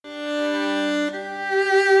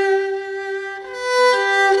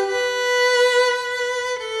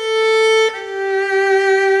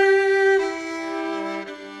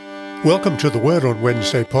Welcome to the Word on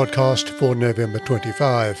Wednesday podcast for November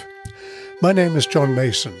 25. My name is John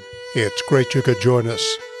Mason. It's great you could join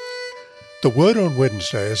us. The Word on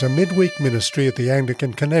Wednesday is a midweek ministry of the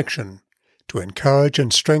Anglican Connection to encourage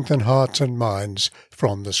and strengthen hearts and minds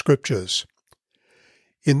from the Scriptures.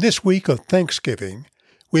 In this week of Thanksgiving,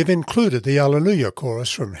 we've included the Alleluia chorus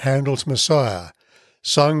from Handel's Messiah,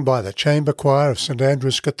 sung by the Chamber Choir of St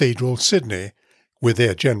Andrew's Cathedral, Sydney, with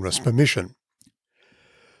their generous permission.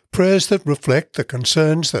 Prayers that reflect the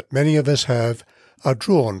concerns that many of us have are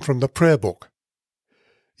drawn from the prayer book.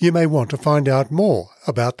 You may want to find out more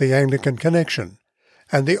about the Anglican Connection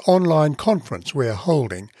and the online conference we are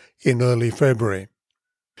holding in early February.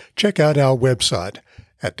 Check out our website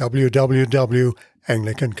at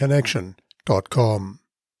www.anglicanconnection.com.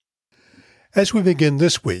 As we begin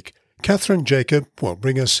this week, Catherine Jacob will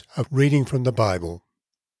bring us a reading from the Bible.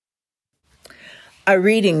 A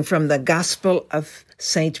reading from the Gospel of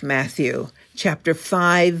St. Matthew, chapter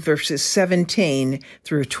 5, verses 17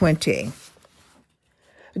 through 20.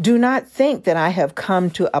 Do not think that I have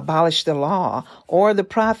come to abolish the law or the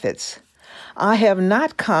prophets. I have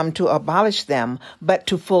not come to abolish them, but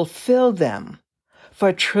to fulfill them.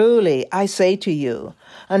 For truly I say to you,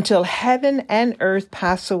 until heaven and earth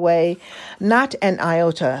pass away, not an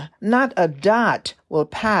iota, not a dot will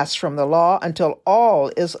pass from the law until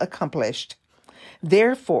all is accomplished.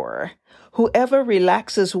 Therefore, whoever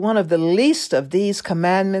relaxes one of the least of these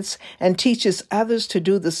commandments and teaches others to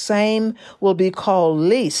do the same will be called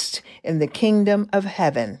least in the kingdom of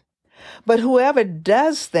heaven. But whoever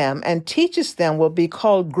does them and teaches them will be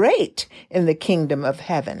called great in the kingdom of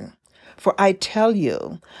heaven. For I tell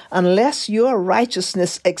you, unless your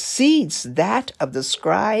righteousness exceeds that of the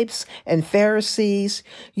scribes and Pharisees,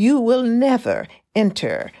 you will never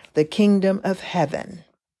enter the kingdom of heaven.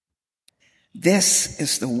 This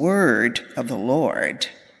is the word of the Lord.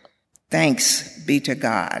 Thanks be to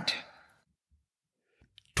God.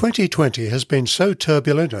 2020 has been so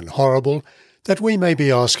turbulent and horrible that we may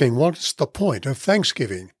be asking what's the point of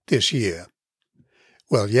Thanksgiving this year?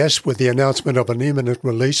 Well, yes, with the announcement of an imminent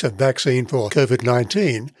release of vaccine for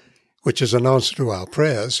COVID-19, which is an answer to our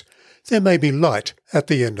prayers, there may be light at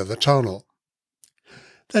the end of the tunnel.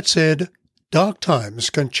 That said, dark times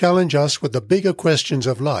can challenge us with the bigger questions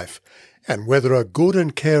of life and whether a good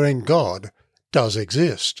and caring God does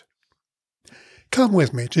exist. Come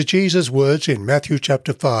with me to Jesus' words in Matthew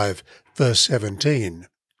chapter 5, verse 17.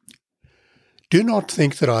 Do not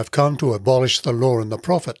think that I've come to abolish the law and the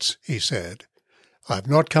prophets, he said. I've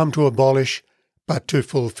not come to abolish, but to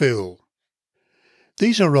fulfill.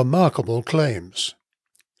 These are remarkable claims.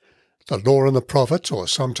 The law and the prophets, or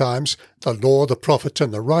sometimes the law, the prophets,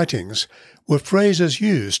 and the writings, were phrases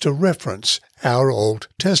used to reference our Old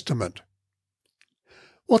Testament.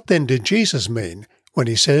 What then did Jesus mean when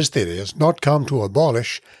he says that he has not come to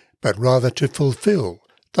abolish, but rather to fulfill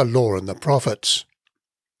the law and the prophets?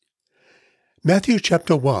 Matthew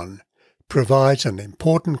chapter 1 provides an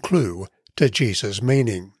important clue to Jesus'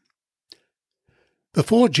 meaning.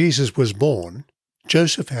 Before Jesus was born,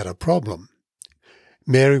 Joseph had a problem.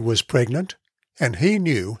 Mary was pregnant, and he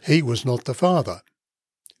knew he was not the father.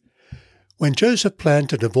 When Joseph planned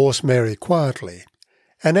to divorce Mary quietly,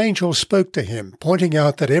 an angel spoke to him, pointing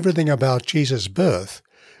out that everything about Jesus' birth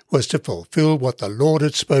was to fulfill what the Lord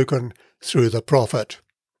had spoken through the prophet.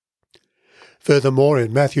 Furthermore,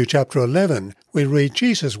 in Matthew chapter 11, we read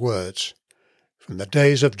Jesus' words, "From the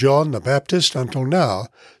days of John the Baptist until now,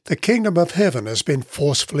 the kingdom of heaven has been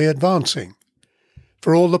forcefully advancing.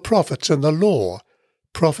 For all the prophets and the law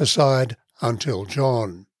prophesied until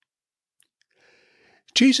John."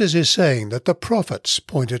 Jesus is saying that the prophets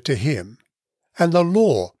pointed to him, and the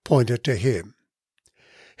law pointed to him.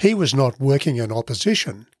 He was not working in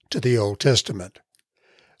opposition to the Old Testament.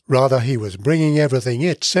 Rather, he was bringing everything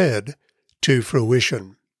it said to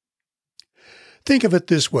fruition. Think of it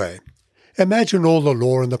this way. Imagine all the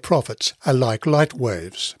law and the prophets are like light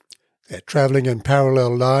waves. They're traveling in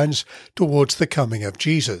parallel lines towards the coming of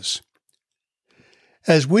Jesus.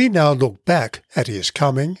 As we now look back at his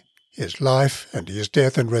coming, his life, and his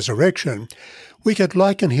death and resurrection, we could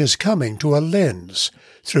liken his coming to a lens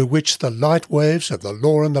through which the light waves of the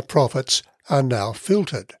law and the prophets are now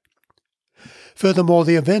filtered. Furthermore,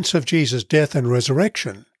 the events of Jesus' death and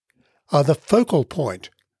resurrection are the focal point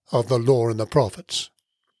of the law and the prophets.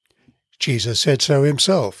 Jesus said so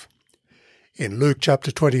himself. In Luke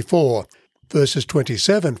chapter 24, verses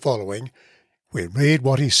 27 following, we read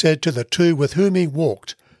what he said to the two with whom he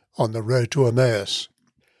walked on the road to Emmaus.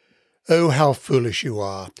 "Oh, how foolish you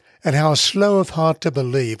are, and how slow of heart to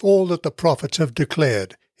believe all that the prophets have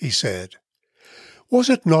declared," he said. Was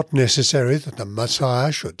it not necessary that the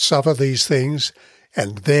Messiah should suffer these things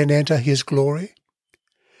and then enter his glory?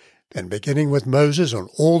 Then, beginning with Moses and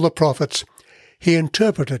all the prophets, he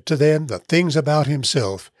interpreted to them the things about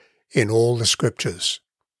himself in all the Scriptures.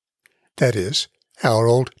 That is, our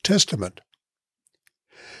Old Testament.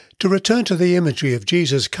 To return to the imagery of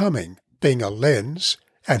Jesus' coming being a lens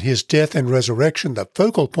and his death and resurrection the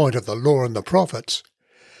focal point of the law and the prophets,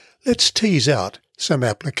 let's tease out some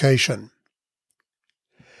application.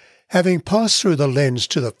 Having passed through the lens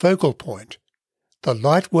to the focal point, the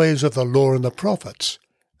light waves of the law and the prophets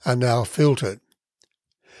are now filtered.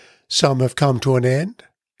 Some have come to an end,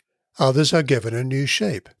 others are given a new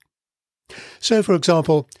shape. So, for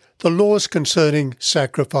example, the laws concerning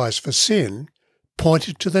sacrifice for sin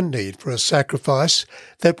pointed to the need for a sacrifice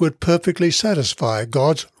that would perfectly satisfy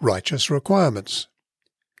God's righteous requirements.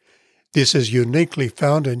 This is uniquely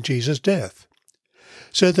found in Jesus' death,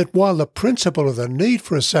 so that while the principle of the need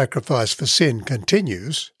for a sacrifice for sin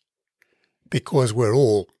continues, because we're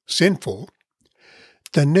all sinful,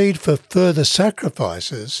 the need for further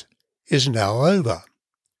sacrifices is now over.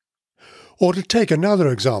 Or to take another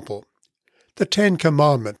example, the Ten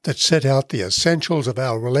Commandments that set out the essentials of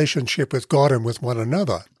our relationship with God and with one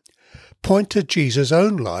another point to Jesus'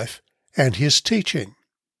 own life and his teaching.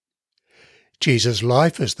 Jesus'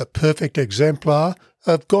 life is the perfect exemplar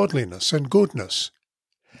of godliness and goodness,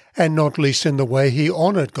 and not least in the way he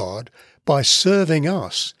honoured God by serving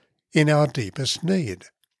us in our deepest need.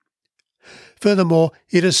 Furthermore,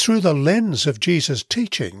 it is through the lens of Jesus'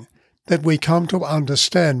 teaching that we come to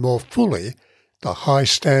understand more fully the high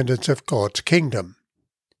standards of God's kingdom.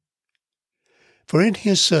 For in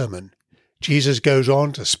his sermon, Jesus goes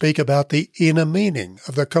on to speak about the inner meaning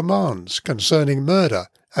of the commands concerning murder,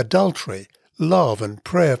 adultery, love and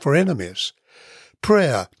prayer for enemies,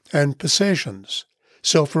 prayer and possessions,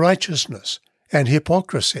 self-righteousness and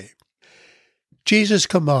hypocrisy. Jesus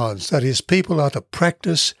commands that his people are to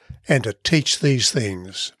practice and to teach these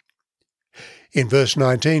things. In verse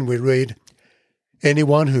 19 we read,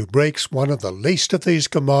 "Anyone who breaks one of the least of these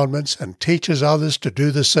commandments and teaches others to do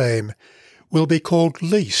the same will be called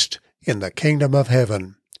least in the kingdom of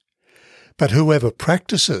heaven. But whoever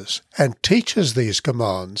practices and teaches these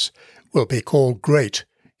commands will be called great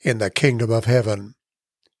in the kingdom of heaven."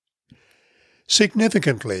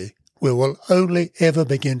 Significantly, we will only ever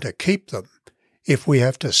begin to keep them if we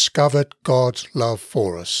have discovered God's love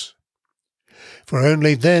for us. For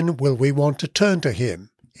only then will we want to turn to him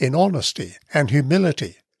in honesty and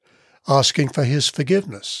humility, asking for his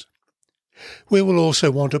forgiveness. We will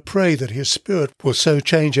also want to pray that his Spirit will so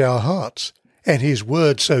change our hearts and his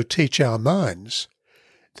word so teach our minds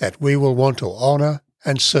that we will want to honour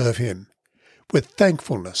and serve him with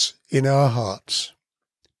thankfulness in our hearts.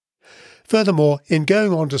 Furthermore, in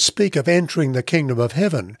going on to speak of entering the kingdom of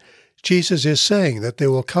heaven, Jesus is saying that there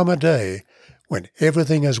will come a day when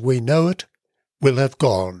everything as we know it will have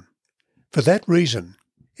gone. For that reason,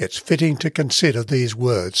 it's fitting to consider these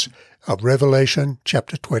words of Revelation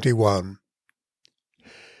chapter 21.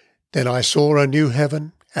 "Then I saw a new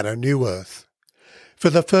heaven and a new earth, for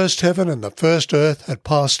the first heaven and the first earth had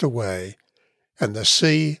passed away, and the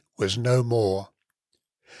sea was no more.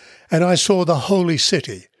 And I saw the holy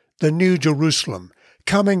city, the new Jerusalem,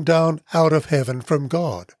 coming down out of heaven from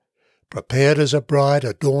God, prepared as a bride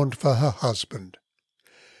adorned for her husband.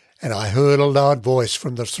 And I heard a loud voice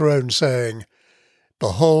from the throne saying,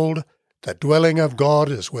 'Behold, the dwelling of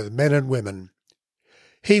God is with men and women.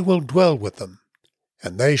 He will dwell with them,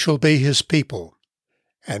 and they shall be his people,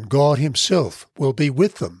 and God himself will be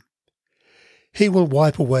with them. He will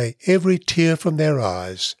wipe away every tear from their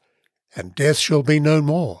eyes, and death shall be no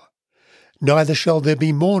more. Neither shall there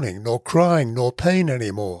be mourning, nor crying, nor pain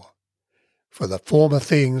any more, for the former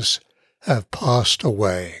things have passed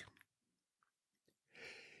away.'"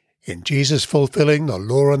 In Jesus fulfilling the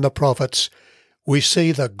law and the prophets, we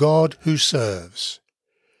see the God who serves,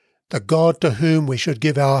 the God to whom we should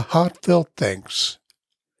give our heartfelt thanks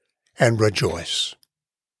and rejoice.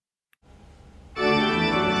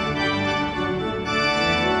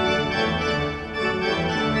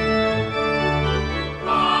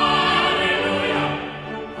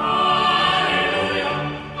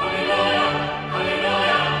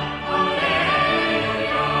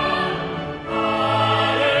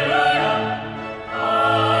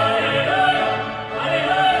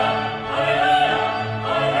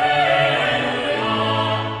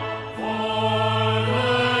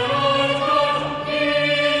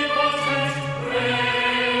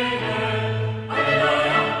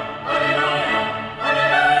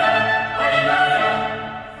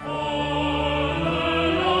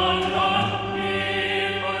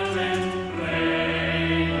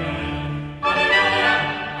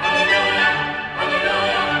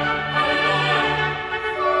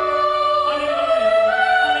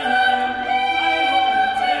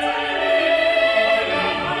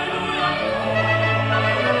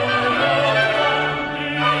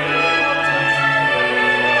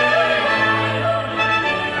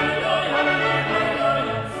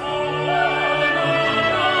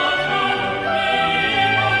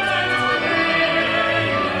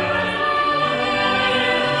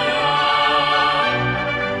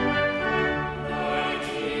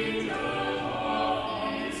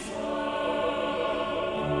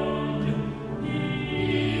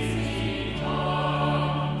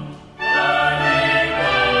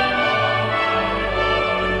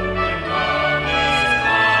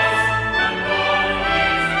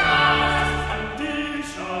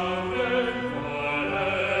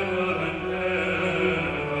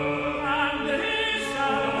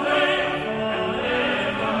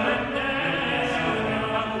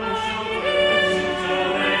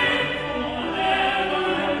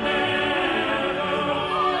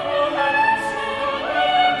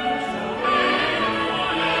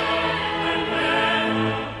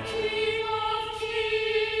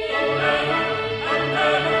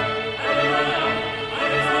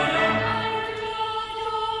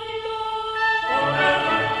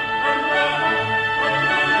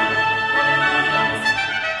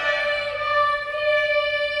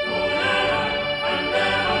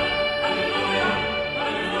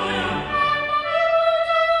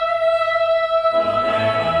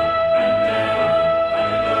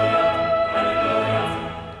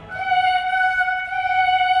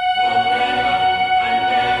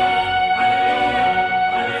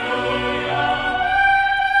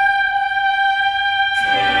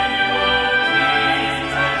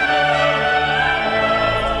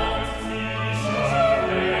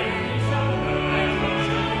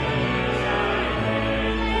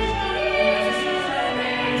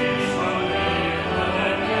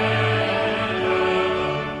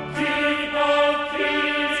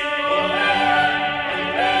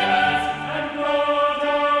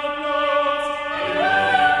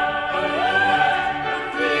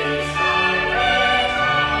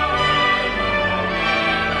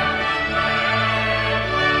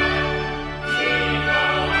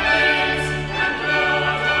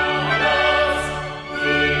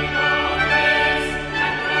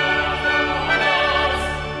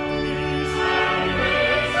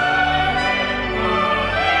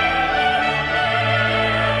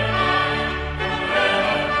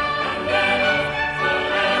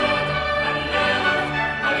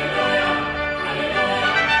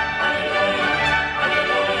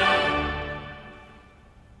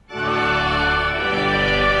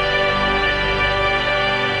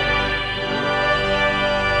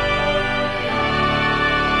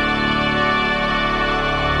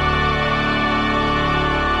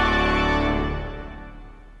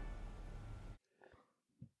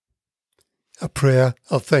 A prayer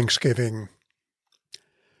of thanksgiving.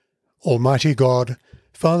 Almighty God,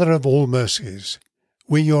 Father of all mercies,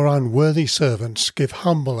 we, your unworthy servants, give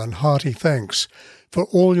humble and hearty thanks for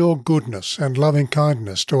all your goodness and loving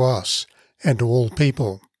kindness to us and to all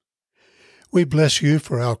people. We bless you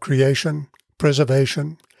for our creation,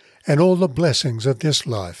 preservation, and all the blessings of this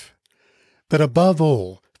life, but above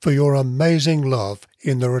all for your amazing love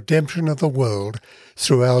in the redemption of the world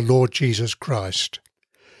through our Lord Jesus Christ,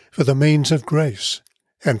 for the means of grace,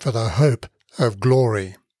 and for the hope of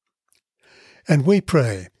glory. And we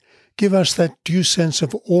pray, give us that due sense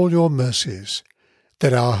of all your mercies,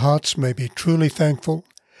 that our hearts may be truly thankful,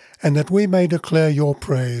 and that we may declare your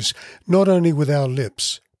praise not only with our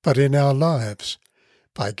lips, but in our lives,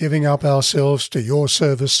 by giving up ourselves to your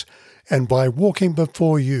service and by walking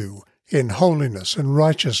before you in holiness and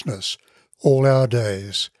righteousness all our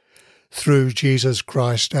days, through Jesus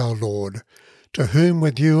Christ our Lord, to whom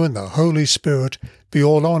with you and the Holy Spirit be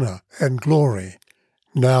all honour and glory,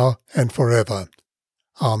 now and forever.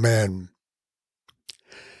 Amen.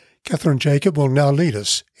 Catherine Jacob will now lead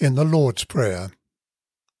us in the Lord's Prayer.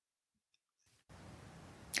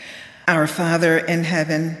 Our Father in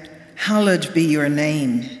heaven, hallowed be your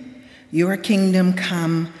name. Your kingdom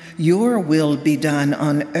come, your will be done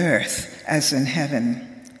on earth as in heaven.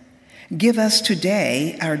 Give us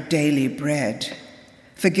today our daily bread.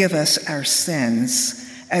 Forgive us our sins,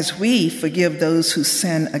 as we forgive those who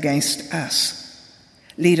sin against us.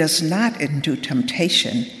 Lead us not into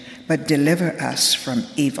temptation, but deliver us from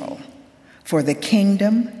evil. For the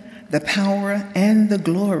kingdom, the power, and the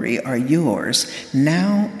glory are yours,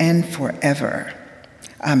 now and forever.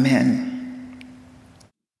 Amen.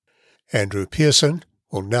 Andrew Pearson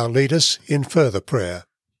will now lead us in further prayer.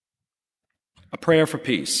 A prayer for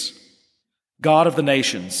peace. God of the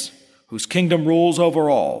nations, whose kingdom rules over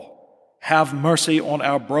all, have mercy on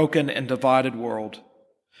our broken and divided world.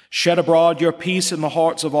 Shed abroad your peace in the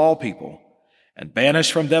hearts of all people, and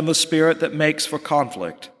banish from them the spirit that makes for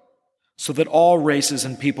conflict, so that all races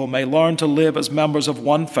and people may learn to live as members of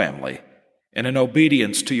one family and in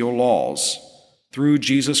obedience to your laws, through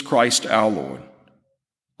Jesus Christ our Lord.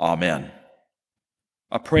 Amen.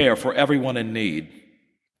 A prayer for everyone in need.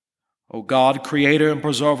 O God, creator and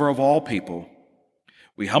preserver of all people,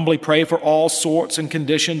 we humbly pray for all sorts and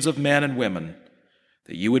conditions of men and women,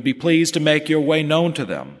 that you would be pleased to make your way known to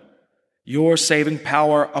them, your saving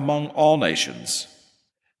power among all nations.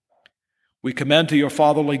 We commend to your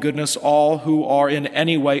fatherly goodness all who are in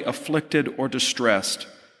any way afflicted or distressed,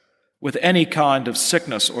 with any kind of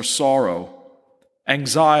sickness or sorrow,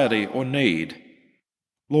 anxiety or need.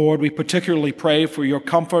 Lord, we particularly pray for your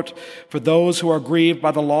comfort for those who are grieved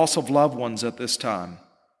by the loss of loved ones at this time.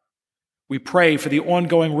 We pray for the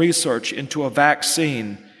ongoing research into a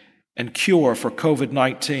vaccine and cure for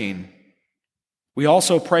COVID-19. We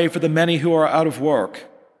also pray for the many who are out of work.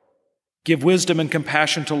 Give wisdom and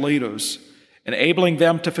compassion to leaders, enabling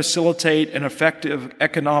them to facilitate an effective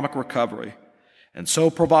economic recovery, and so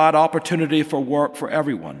provide opportunity for work for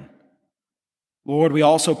everyone. Lord, we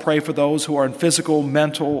also pray for those who are in physical,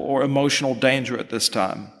 mental, or emotional danger at this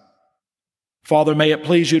time. Father, may it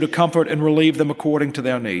please you to comfort and relieve them according to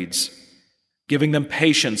their needs, giving them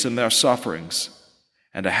patience in their sufferings,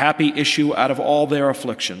 and a happy issue out of all their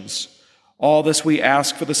afflictions. All this we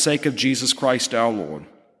ask for the sake of Jesus Christ our Lord.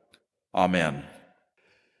 Amen.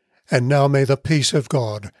 And now may the peace of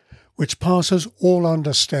God, which passes all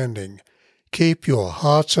understanding, keep your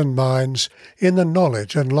hearts and minds in the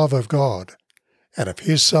knowledge and love of God, and of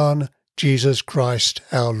his Son, Jesus Christ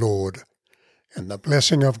our Lord. And the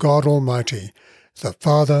blessing of God Almighty, the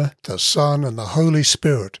Father, the Son, and the Holy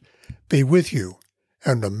Spirit, be with you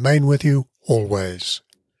and remain with you always.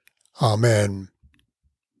 Amen.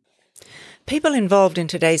 People involved in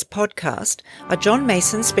today's podcast are John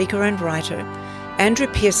Mason, speaker and writer, Andrew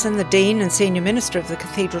Pearson, the Dean and Senior Minister of the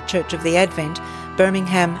Cathedral Church of the Advent,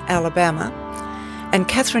 Birmingham, Alabama, and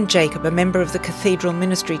Catherine Jacob, a member of the Cathedral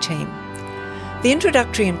Ministry team. The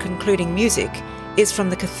introductory and concluding music is from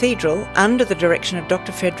the Cathedral under the direction of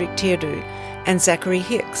Dr. Frederick Teardo and Zachary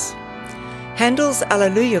Hicks. Handel's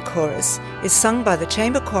Alleluia Chorus is sung by the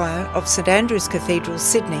Chamber Choir of St Andrew's Cathedral,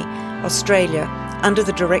 Sydney, Australia, under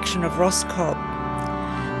the direction of Ross Cobb.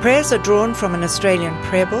 Prayers are drawn from an Australian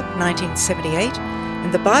Prayer Book, 1978,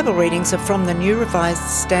 and the Bible readings are from the New Revised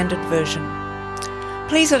Standard Version.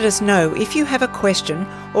 Please let us know if you have a question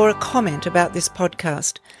or a comment about this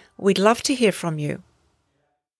podcast. We'd love to hear from you.